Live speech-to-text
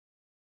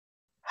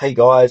Hey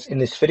guys, in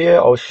this video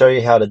I'll show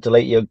you how to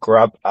delete your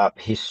Grab app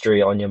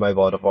history on your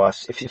mobile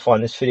device. If you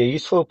find this video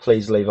useful,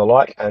 please leave a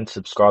like and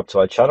subscribe to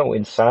our channel.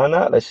 In saying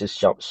that, let's just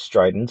jump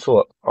straight into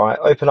it. Alright,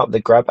 open up the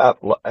Grab app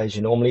as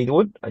you normally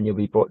would and you'll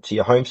be brought to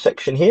your home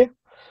section here.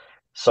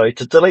 So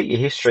to delete your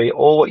history,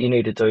 all what you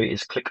need to do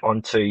is click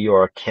onto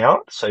your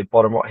account, so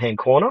bottom right hand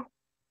corner,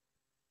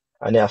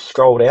 and now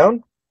scroll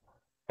down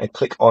and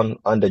click on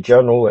under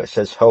General where it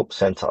says Help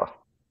Center.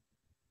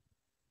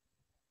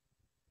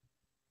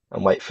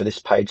 And wait for this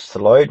page to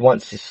load.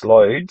 Once this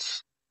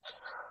loads,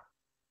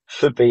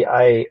 should be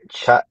a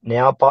chat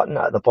now button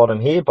at the bottom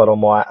here, but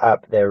on my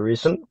app there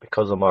isn't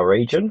because of my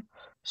region.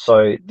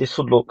 So this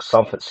would look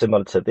something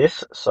similar to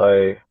this.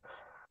 So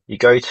you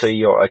go to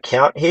your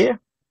account here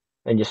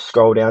and you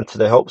scroll down to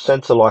the help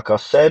center like I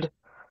said,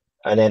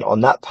 and then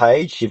on that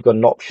page you've got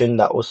an option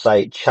that will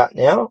say chat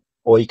now,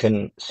 or you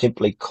can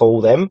simply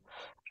call them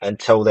and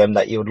tell them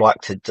that you would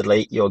like to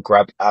delete your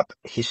Grab app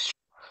history,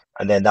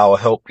 and then they will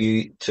help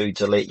you to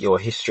delete your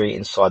history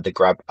inside the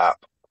Grab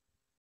app.